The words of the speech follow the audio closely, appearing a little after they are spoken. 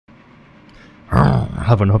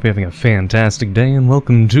Hope you're having a fantastic day, and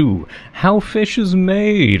welcome to How Fish is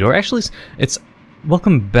Made, or actually, it's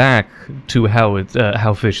welcome back to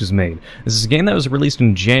How Fish is Made. This is a game that was released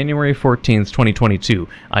on January 14th, 2022.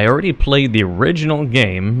 I already played the original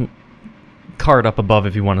game. Card up above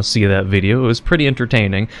if you want to see that video. It was pretty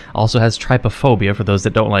entertaining. Also has trypophobia for those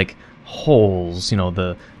that don't like holes. You know,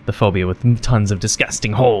 the phobia with tons of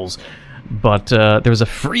disgusting holes. But there was a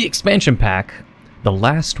free expansion pack, the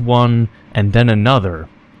last one, and then another.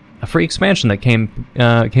 A free expansion that came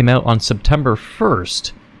out on September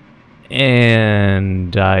 1st.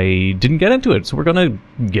 And I didn't get into it, so we're gonna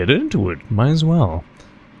get into it. Might as well.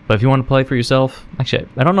 But if you want to play for yourself, actually,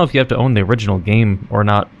 I don't know if you have to own the original game or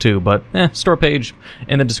not, too, but store page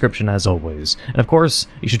in the description as always. And of course,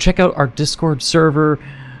 you should check out our Discord server,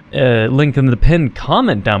 link in the pinned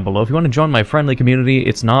comment down below. If you want to join my friendly community,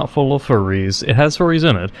 it's not full of furries. It has furries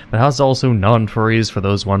in it, but it has also non-furries for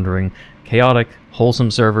those wondering. Chaotic, wholesome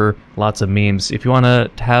server, lots of memes. If you want to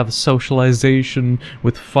have socialization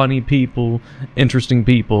with funny people, interesting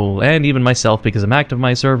people, and even myself because I'm active in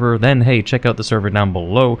my server, then hey, check out the server down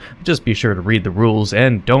below. Just be sure to read the rules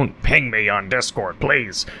and don't ping me on Discord,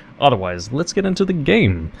 please. Otherwise, let's get into the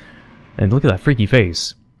game. And look at that freaky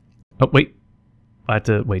face. Oh, wait. Do I have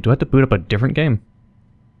to boot up a different game?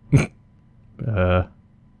 Oh,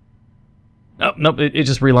 nope, it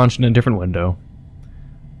just relaunched in a different window.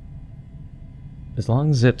 As long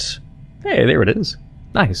as it... Hey, there it is.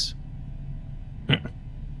 Nice.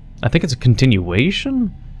 I think it's a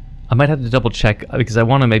continuation? I might have to double check, because I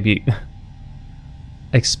want to maybe...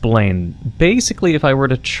 explain. Basically, if I were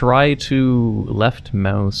to try to left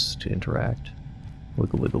mouse to interact...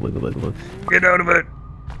 Wiggle, wiggle, wiggle, wiggle, wiggle. Get out of it!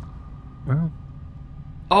 Well...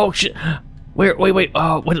 Oh, shit! Wait,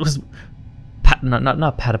 oh, what was...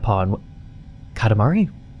 Not Patapon. What?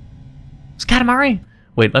 Katamari? It's Katamari?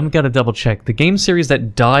 Wait, let me gotta double check. The game series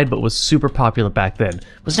that died but was super popular back then.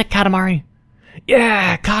 Wasn't it Katamari?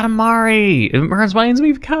 Yeah, Katamari! It reminds me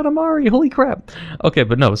of Katamari, holy crap. Okay,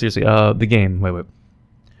 but no, seriously, the game. Wait.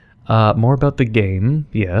 More about the game,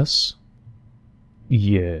 yes.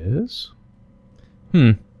 Yes.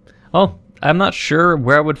 Oh, I'm not sure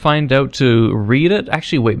where I would find out to read it.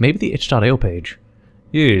 Actually, wait, maybe the itch.io page.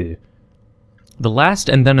 Yeah. The Last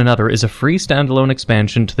and Then Another is a free standalone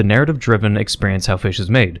expansion to the narrative-driven experience How Fish is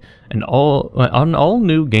Made. An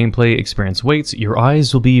all-new gameplay experience waits. Your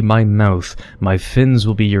eyes will be my mouth. My fins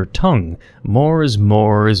will be your tongue. More is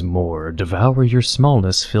more is more. Devour your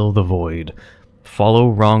smallness, fill the void. Follow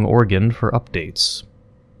Wrong Organ for updates.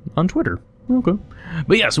 On Twitter. Okay.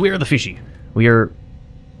 But yes, we are the fishy. We're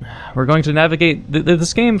going to navigate...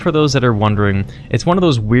 This game, for those that are wondering, it's one of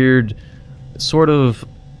those weird sort of...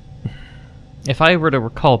 If I were to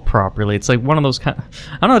recall properly, it's like one of those kind of...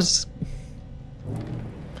 I don't know, just...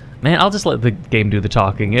 Man, I'll just let the game do the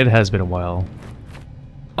talking. It has been a while.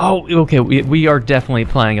 Oh, okay, we are definitely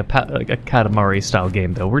playing a Katamari-style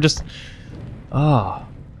game, though. We're just... Oh.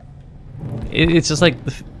 It's just like...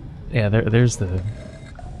 Yeah, there's the...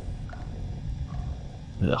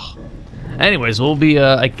 Ugh. Anyways, we'll be,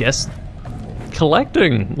 I guess,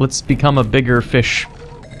 collecting. Let's become a bigger fish...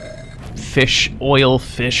 Fish oil,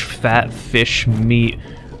 fish fat, fish meat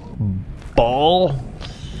ball,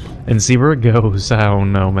 and see where it goes. I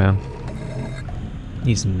don't know, man.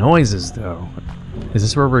 These noises, though. Is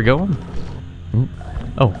this where we're going?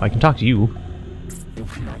 Oh, I can talk to you.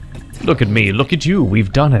 Look at me, look at you,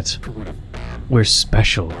 we've done it. We're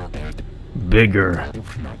special. Bigger.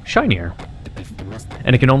 Shinier.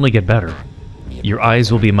 And it can only get better. Your eyes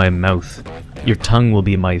will be my mouth. Your tongue will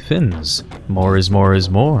be my fins. More is more is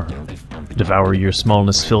more. Devour your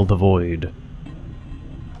smallness, fill the void.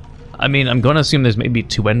 I mean, I'm gonna assume there's maybe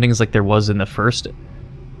two endings like there was in the first.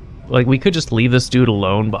 Like, we could just leave this dude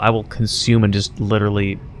alone, but I will consume and just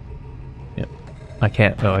literally... Yeah. I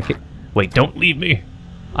can't. Oh, I can't. Wait, don't leave me!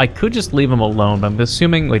 I could just leave him alone, but I'm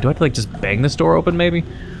assuming... Wait, do I have to, like, just bang this door open, maybe?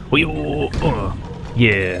 Wait,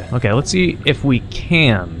 yeah. Okay, let's see if we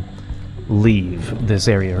can leave this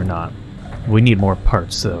area or not. We need more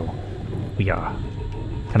parts, though. Yeah.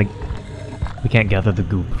 Kind of... We can't gather the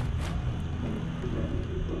goop.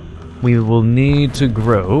 We will need to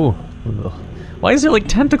grow. Ugh. Why is there like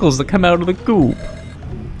tentacles that come out of the goop?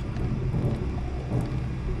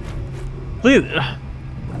 Look at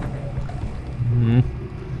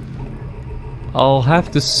I'll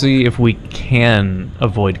have to see if we can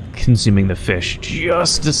avoid consuming the fish,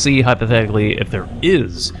 just to see hypothetically if there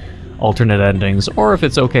is alternate endings, or if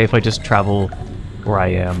it's okay if I just travel where I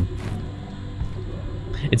am.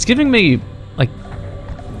 It's giving me like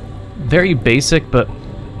very basic, but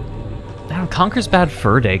I don't know, Conker's Bad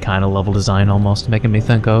Fur Day kind of level design almost, making me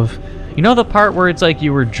think of. You know the part where it's like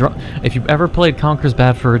you were drunk? If you've ever played Conker's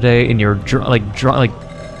Bad Fur Day and you're like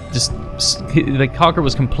Conker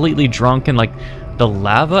was completely drunk in like the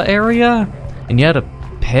lava area, and you had to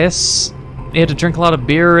piss. You had to drink a lot of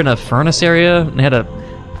beer in a furnace area, and you had to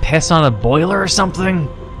piss on a boiler or something.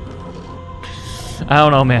 I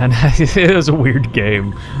don't know, man. It was a weird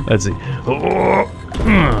game. Let's see.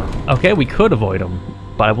 Okay, we could avoid them,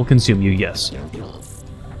 but I will consume you. Yes.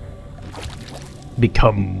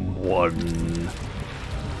 Become one.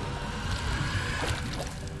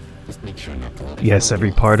 Yes,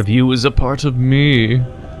 every part of you is a part of me.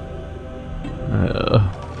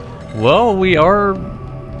 Well,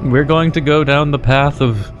 we're going to go down the path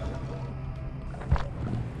of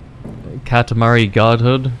Katamari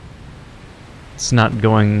godhood. It's not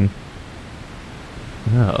going...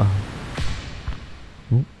 Oh.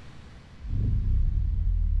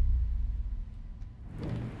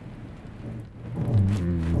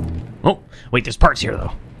 Oh, wait, there's parts here,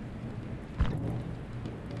 though.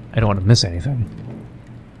 I don't want to miss anything.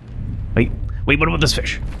 Wait, what about this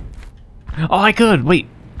fish? Oh, I could! Wait!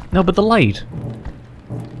 No, but the light!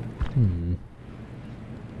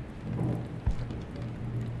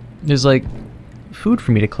 There's, like, food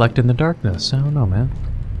for me to collect in the darkness. I don't know, man.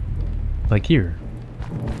 Like here.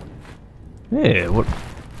 Hey, what?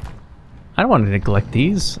 I don't want to neglect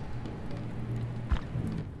these.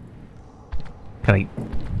 Can I...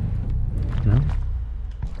 No?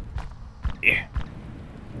 Yeah.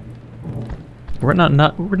 We're not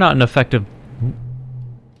an effective...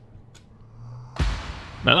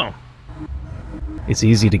 No. It's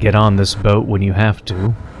easy to get on this boat when you have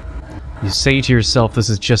to. You say to yourself, this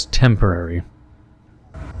is just temporary.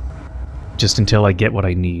 Just until I get what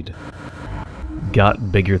I need.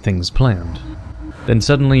 Got bigger things planned. Then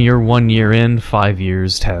suddenly you're 1 year in, 5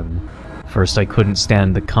 years, 10. First I couldn't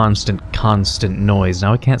stand the constant noise,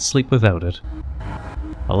 now I can't sleep without it.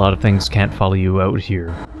 A lot of things can't follow you out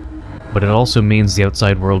here. But it also means the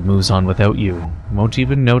outside world moves on without you. Won't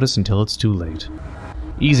even notice until it's too late.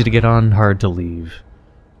 Easy to get on, hard to leave.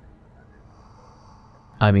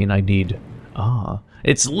 I mean, I need... Ah,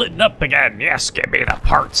 it's lit up again! Yes, give me the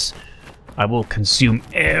parts! I will consume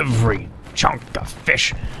every chunk of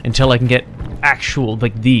fish until I can get actual,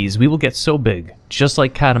 like these. We will get so big, just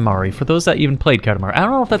like Katamari. For those that even played Katamari, I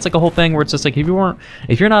don't know if that's like a whole thing where it's just like, if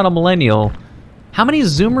you're not a millennial, how many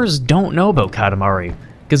Zoomers don't know about Katamari?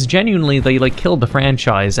 Because genuinely, they like killed the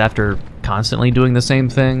franchise after constantly doing the same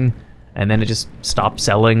thing, and then it just stopped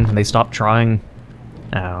selling, and they stopped trying.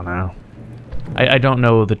 I don't know. I don't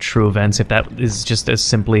know the true events, if that is just as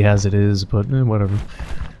simply as it is, but whatever.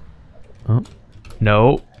 Oh.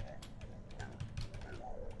 No.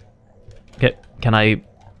 Can I...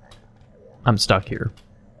 I'm stuck here.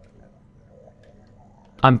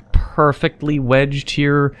 I'm perfectly wedged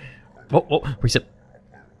here. Oh, reset.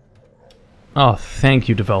 Oh, thank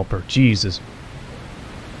you, developer. Jesus.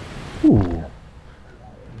 Ooh.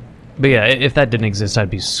 But yeah, if that didn't exist, I'd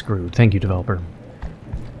be screwed. Thank you, developer.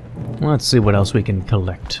 Let's see what else we can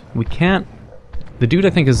collect. We can't... The dude, I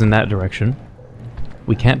think, is in that direction.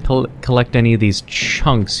 We can't collect any of these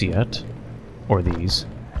chunks yet. Or these.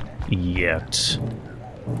 Yet.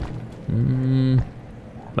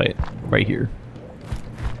 Wait, right here.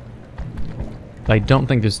 I don't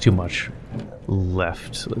think there's too much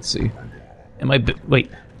left. Let's see. Am I... Wait.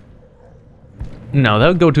 No, that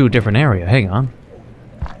would go to a different area. Hang on.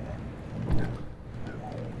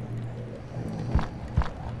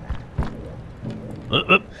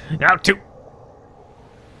 Now two.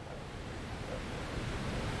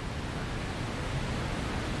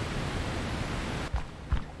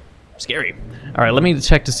 Scary. Alright, let me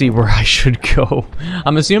check to see where I should go.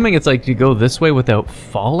 I'm assuming it's like you go this way without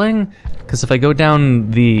falling? Because if I go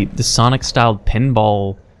down the Sonic-styled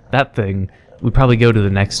pinball, that thing, we'd probably go to the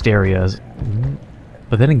next area.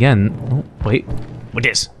 But then again... Oh, wait. What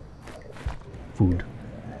is? Food.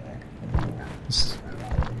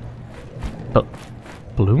 But...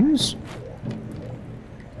 balloons?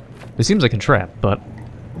 It seems like a trap, but...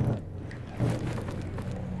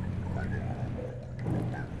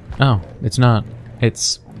 Oh, it's not.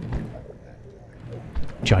 It's...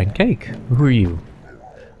 giant cake. Who are you?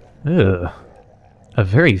 Ugh. A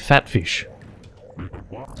very fat fish.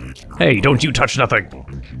 Hey, don't you touch nothing!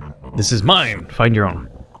 This is mine! Find your own.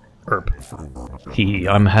 Herb.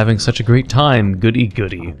 I'm having such a great time, goody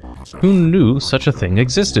goody. Who knew such a thing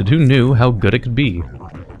existed? Who knew how good it could be?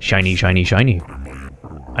 Shiny, shiny, shiny.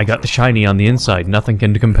 I got the shiny on the inside, nothing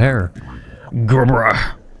can compare.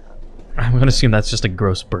 Grubra. I'm gonna assume that's just a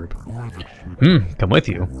gross burp. Come with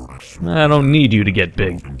you. I don't need you to get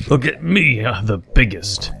big. Look at me, the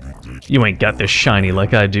biggest. You ain't got this shiny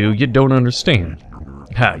like I do. You don't understand.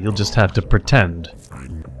 Ha, you'll just have to pretend.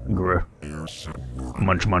 Grr.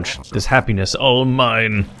 Munch munch. This happiness all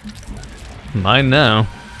mine. Mine now.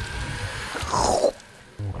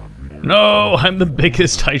 No, I'm the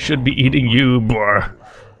biggest. I should be eating you, brr.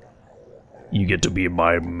 You get to be in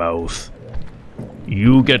my mouth.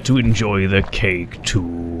 You get to enjoy the cake,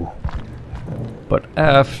 too. But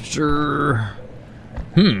after...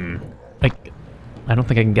 I don't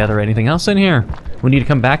think I can gather anything else in here. We need to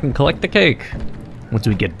come back and collect the cake. Once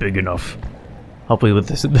we get big enough. Hopefully with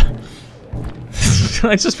this...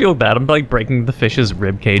 I just feel bad. I'm like breaking the fish's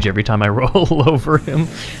rib cage every time I roll over him.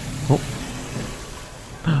 Oh.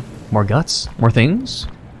 More guts? More things?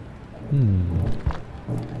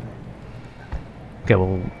 Okay,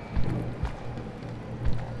 well...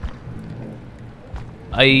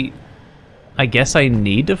 I guess I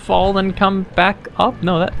need to fall and come back up?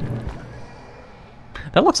 No, that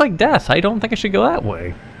looks like death. I don't think I should go that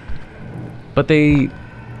way. But they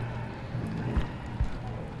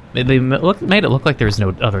made it look like there's no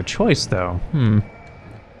other choice, though. Oh,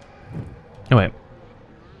 wait.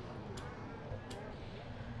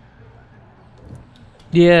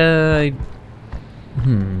 Yeah,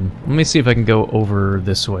 let me see if I can go over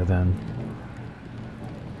this way, then.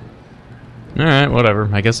 Alright, whatever.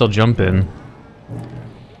 I guess I'll jump in.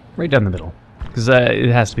 Right down the middle. Because it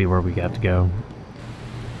has to be where we have to go.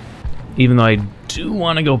 Even though I do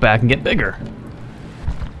want to go back and get bigger.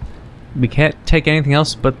 We can't take anything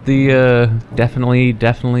else but the,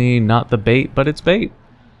 definitely not the bait, but it's bait.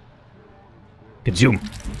 Consume.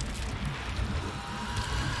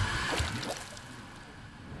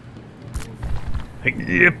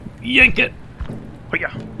 Hey, yep, yank it. Oh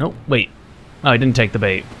yeah. Nope, wait. Oh, I didn't take the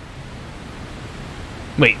bait.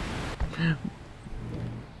 Wait.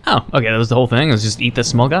 Oh, okay, that was the whole thing. Let's just eat this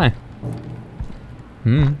small guy.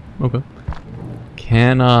 Okay.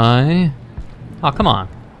 Can I... Oh, come on.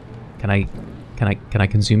 Can I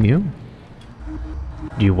consume you?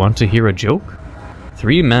 Do you want to hear a joke?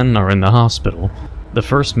 3 men are in the hospital. The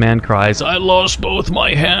first man cries, "I lost both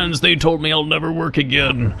my hands. They told me I'll never work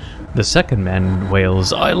again." The second man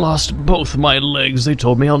wails, "I lost both my legs. They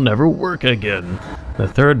told me I'll never work again." The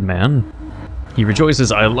third man, he rejoices,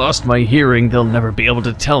 "I lost my hearing. They'll never be able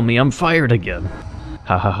to tell me I'm fired again."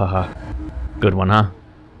 Ha ha ha ha. Good one, huh?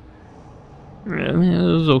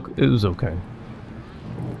 It was okay.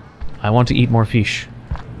 I want to eat more fish.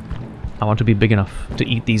 I want to be big enough to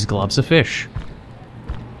eat these globs of fish.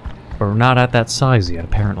 But we're not at that size yet,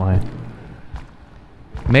 apparently.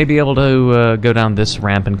 May be able to go down this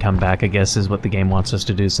ramp and come back, I guess, is what the game wants us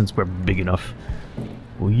to do since we're big enough.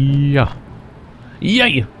 Yeah.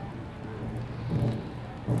 Yay!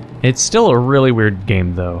 It's still a really weird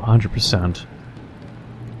game, though, 100%.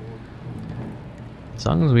 As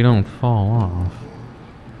long as we don't fall off.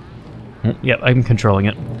 Yep, I'm controlling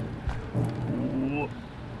it.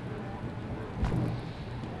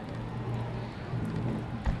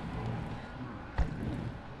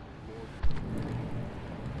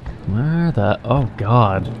 Where the... Oh,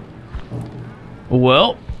 God.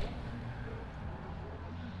 Well...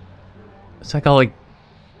 It's like all, like...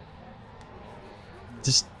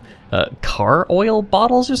 Just... car oil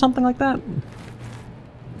bottles or something like that?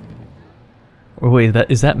 Or wait,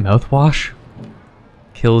 is that mouthwash?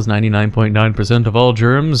 Kills 99.9% of all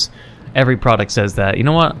germs? Every product says that. You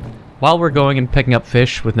know what? While we're going and picking up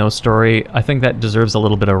fish with no story, I think that deserves a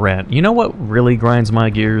little bit of rant. You know what really grinds my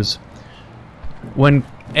gears? When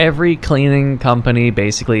every cleaning company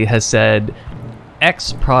basically has said,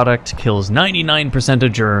 X product kills 99%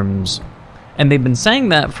 of germs. And they've been saying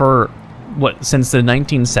that for, what, since the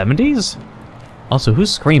 1970s? Also,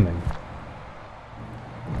 who's screaming?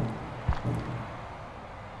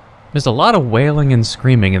 There's a lot of wailing and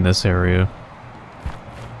screaming in this area.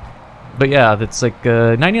 But yeah, that's like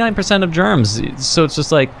 99% of germs. So it's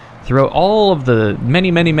just like, throughout all of the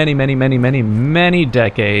many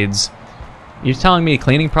decades, you're telling me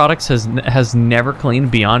cleaning products has never cleaned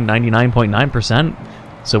beyond 99.9%?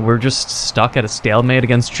 So we're just stuck at a stalemate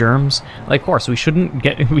against germs? Like, of course, we shouldn't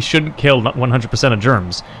kill 100% of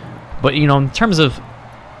germs. But, you know, in terms of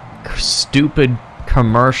stupid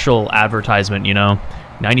commercial advertisement, you know,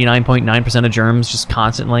 99.9% of germs just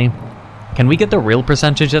constantly. Can we get the real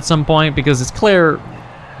percentage at some point? Because it's clear,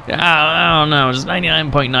 I don't know, just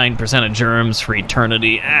 99.9% of germs for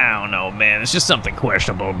eternity. I don't know, man. It's just something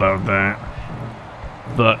questionable about that.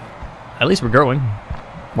 But at least we're growing.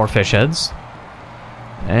 More fish heads.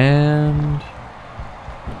 And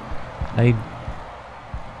I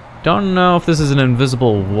don't know if this is an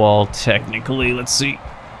invisible wall technically. Let's see.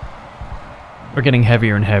 We're getting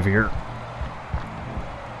heavier and heavier.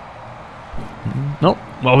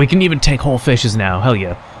 Well, we can even take whole fishes now. Hell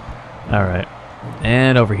yeah. Alright.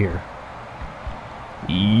 And over here.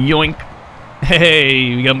 Yoink.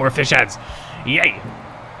 Hey, we got more fish heads. Yay.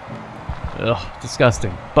 Ugh,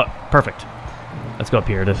 disgusting. But perfect. Let's go up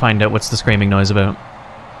here to find out what's the screaming noise about.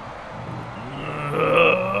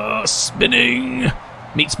 Spinning.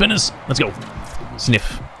 Meat spinners. Let's go.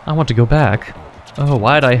 Sniff. I want to go back. Oh,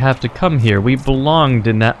 why'd I have to come here? We belonged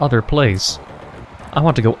in that other place. I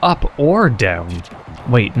want to go up or down.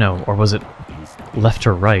 Wait, no, or was it left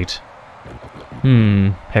or right?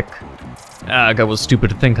 Heck. I was stupid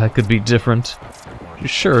to think I could be different.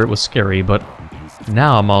 Sure, it was scary, but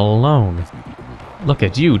now I'm all alone. Look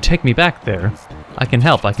at you, take me back there. I can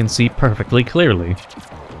help, I can see perfectly clearly.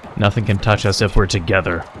 Nothing can touch us if we're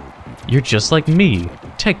together. You're just like me.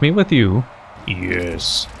 Take me with you.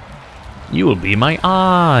 Yes. You will be my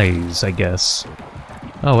eyes, I guess.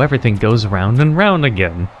 Oh, everything goes round and round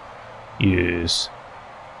again. Yes.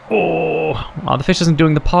 Oh, the fish isn't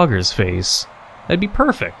doing the Poggers face. That'd be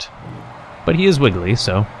perfect. But he is wiggly,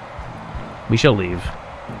 so we shall leave.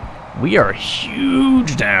 We are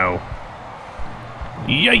huge now.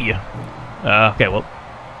 Yeah. Okay, well.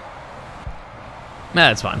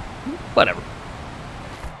 That's fine. Whatever.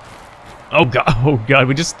 Oh god,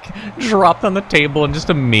 we just dropped on the table and just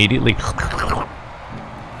immediately...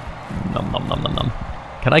 Nom nom nom nom nom.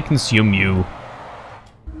 Can I consume you?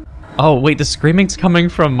 Oh, wait, the screaming's coming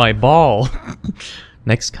from my ball.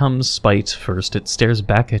 Next comes spite. First, it stares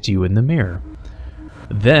back at you in the mirror.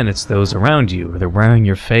 Then it's those around you. They're wearing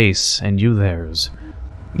your face, and you theirs.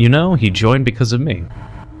 You know, he joined because of me.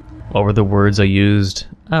 What were the words I used?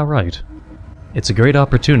 Ah, right. It's a great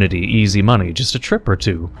opportunity, easy money, just a trip or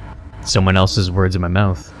two. Someone else's words in my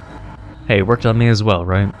mouth. Hey, it worked on me as well,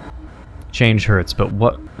 right? Change hurts, but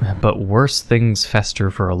worse things fester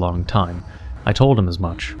for a long time. I told him as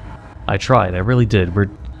much. I tried, I really did. We're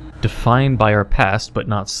defined by our past, but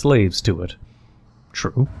not slaves to it.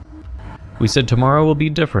 True. We said tomorrow will be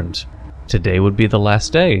different. Today would be the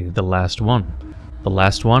last day, the last one. The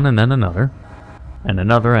last one, and then another. And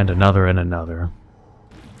another, and another, and another.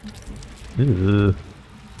 Ooh. Am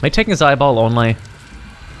I taking his eyeball only?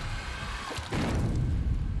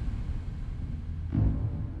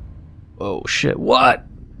 Oh shit, what?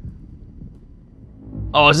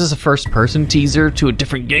 Oh, is this a first-person teaser to a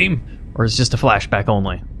different game? Or is it just a flashback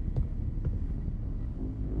only?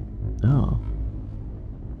 Oh.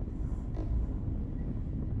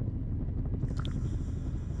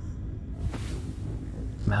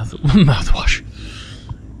 Mouthwash.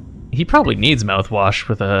 He probably needs mouthwash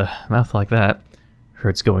with a mouth like that.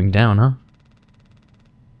 Hurts going down, huh?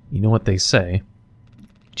 You know what they say.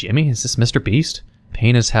 Jimmy, is this Mr. Beast?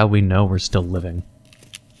 Pain is how we know we're still living.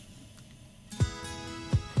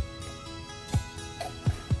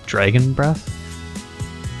 Dragon breath?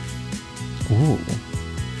 Ooh.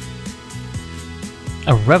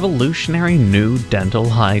 A revolutionary new dental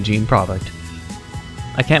hygiene product.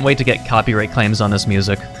 I can't wait to get copyright claims on this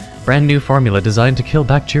music. Brand new formula designed to kill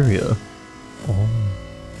bacteria. Oh.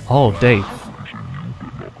 All day.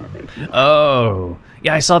 Oh.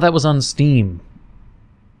 Yeah, I saw that was on Steam.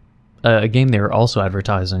 A game they were also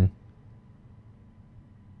advertising.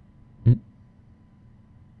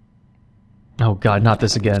 Oh god, not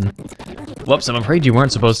this again. Whoops, I'm afraid you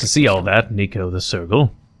weren't supposed to see all that, Neco the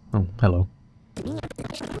Sergal. Oh, hello.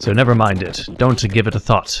 So never mind it. Don't give it a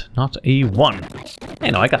thought. Not a one.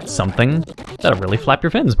 Hey, no, I got something that'll really flap your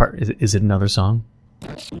fins. Is it another song?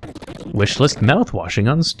 Wishlist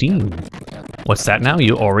mouthwashing on Steam. What's that now?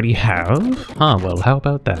 You already have? Huh, well, how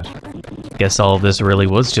about that? Guess all of this really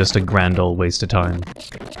was just a grand old waste of time.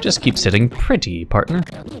 Just keep sitting pretty, partner.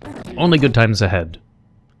 Only good times ahead.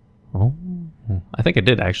 Oh, I think I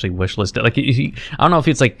did actually wishlist it. Like, I don't know if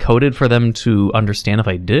it's like coded for them to understand if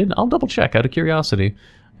I did. I'll double check out of curiosity.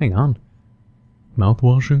 Hang on.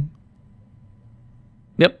 Mouthwashing?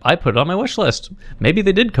 Yep, I put it on my wish list. Maybe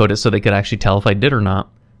they did code it so they could actually tell if I did or not.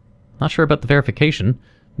 Not sure about the verification.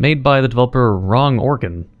 Made by the developer Wrong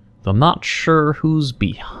Organ. Though I'm not sure who's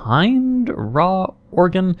behind Raw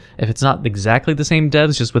Organ. If it's not exactly the same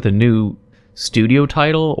devs, just with a new studio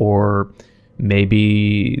title, or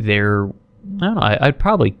maybe they're... I don't know, I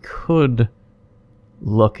probably could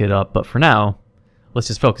look it up, but for now, let's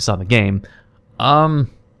just focus on the game. I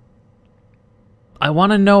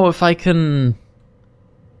want to know if I can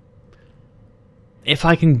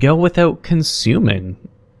go without consuming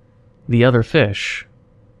the other fish.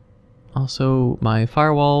 Also, my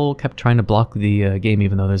firewall kept trying to block the game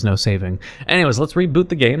even though there's no saving. Anyways, let's reboot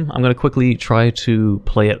the game. I'm going to quickly try to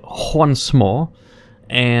play it once more,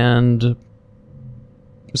 and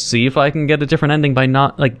see if I can get a different ending by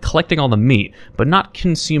not, like, collecting all the meat, but not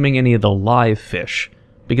consuming any of the live fish.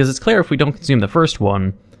 Because it's clear if we don't consume the first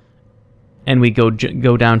one, and we go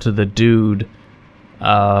down to the dude, what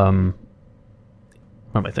am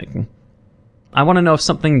I thinking? I want to know if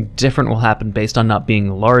something different will happen based on not being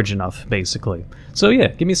large enough, basically. So yeah,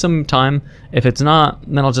 give me some time. If it's not,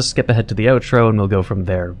 then I'll just skip ahead to the outro and we'll go from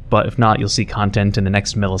there. But if not, you'll see content in the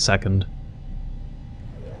next millisecond.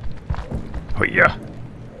 Oh yeah.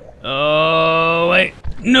 Oh, wait.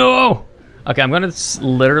 No! Okay, I'm gonna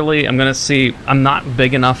see, I'm not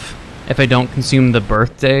big enough if I don't consume the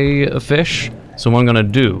birthday fish. So what I'm gonna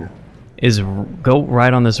do is go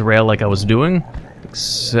right on this rail like I was doing.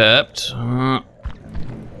 Except... oh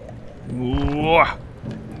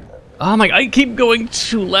my, I keep going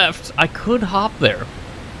to left. I could hop there.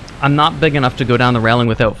 I'm not big enough to go down the railing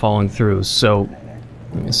without falling through, so...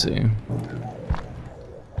 let me see.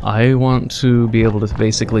 I want to be able to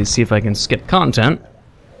basically see if I can skip content.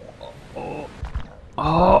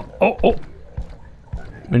 Oh.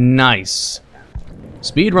 Nice.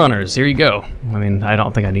 Speedrunners, here you go. I mean, I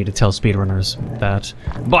don't think I need to tell speedrunners that.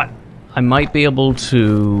 But I might be able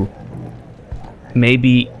to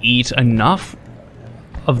maybe eat enough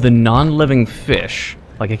of the non-living fish.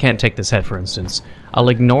 Like, I can't take this head, for instance. I'll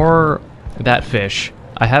ignore that fish.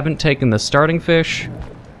 I haven't taken the starting fish.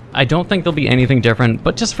 I don't think there'll be anything different,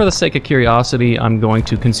 but just for the sake of curiosity, I'm going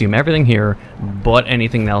to consume everything here, but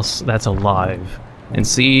anything else that's alive. And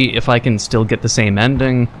see if I can still get the same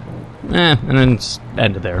ending. And then just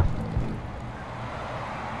end it there.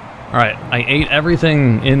 Alright, I ate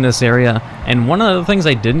everything in this area, and one of the things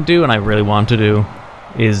I didn't do, and I really want to do,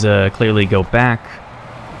 is clearly go back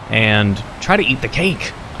and try to eat the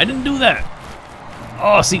cake. I didn't do that.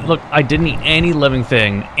 Oh, see, look, I didn't eat any living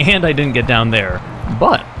thing, and I didn't get down there.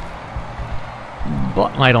 But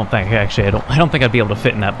I don't think, actually, I don't think I'd be able to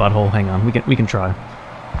fit in that butthole. Hang on, we can try.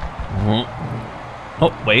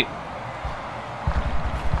 Oh, wait.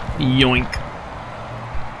 Yoink.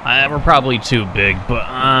 We're probably too big, but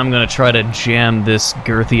I'm gonna try to jam this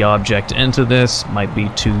girthy object into this. Might be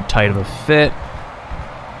too tight of a fit.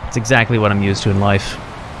 It's exactly what I'm used to in life.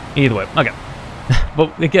 Either way, okay.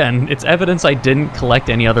 But again, it's evidence I didn't collect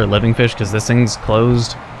any other living fish because this thing's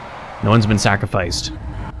closed. No one's been sacrificed.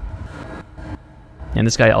 And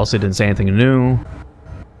this guy also didn't say anything new.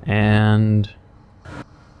 And...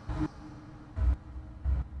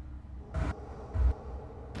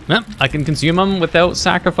 yep, I can consume them without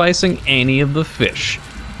sacrificing any of the fish.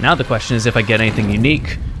 Now the question is if I get anything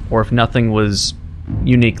unique, or if nothing was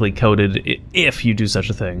uniquely coded, if you do such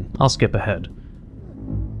a thing. I'll skip ahead.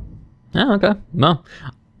 Yeah, okay. Well,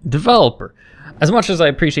 developer. As much as I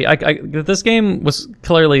appreciate, this game was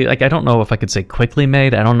clearly, like, I don't know if I could say quickly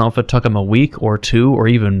made. I don't know if it took them a week or two or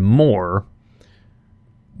even more.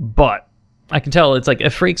 But I can tell it's like a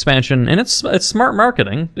free expansion, and it's smart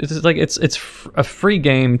marketing. It's like it's a free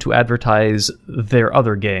game to advertise their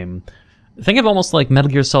other game. Think of almost like Metal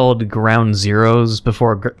Gear Solid Ground Zeroes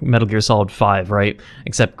before Metal Gear Solid 5, right?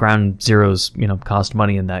 Except Ground Zeroes, you know, cost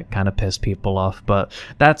money and that kind of pissed people off. But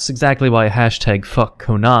that's exactly why hashtag fuck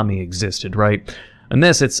Konami existed, right? And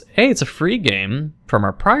this, it's a free game from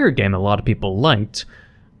our prior game a lot of people liked.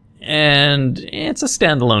 And it's a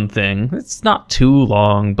standalone thing. It's not too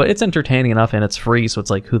long, but it's entertaining enough and it's free, so it's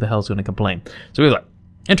like, who the hell's going to complain? So we're like,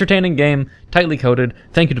 entertaining game, tightly coded.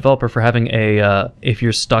 Thank you, developer, for having a, if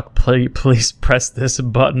you're stuck, please press this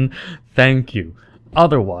button. Thank you.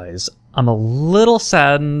 Otherwise, I'm a little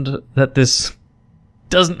saddened that this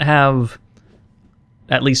doesn't have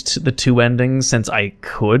at least the two endings, since I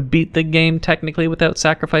could beat the game technically without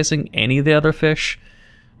sacrificing any of the other fish.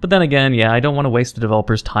 But then again, yeah, I don't want to waste the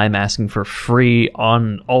developer's time asking for free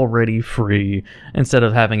on already free, instead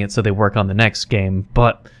of having it so they work on the next game.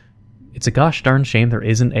 But it's a gosh darn shame there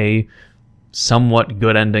isn't a somewhat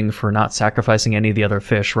good ending for not sacrificing any of the other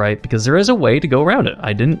fish, right? Because there is a way to go around it.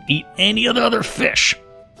 I didn't eat any of the other fish.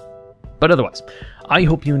 But otherwise, I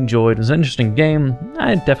hope you enjoyed. It was an interesting game.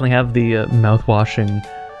 I definitely have the mouth-washing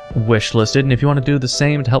wish listed, and if you want to do the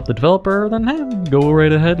same to help the developer, then hey, go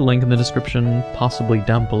right ahead. Link in the description, possibly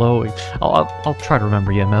down below. I'll try to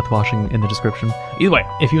remember, yeah, mouthwashing in the description. Either way,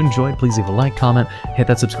 if you enjoyed, please leave a like, comment, hit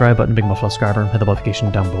that subscribe button, big muffalo subscriber, hit the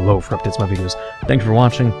notification down below for updates on my videos. Thank you for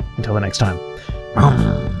watching. Until the next time.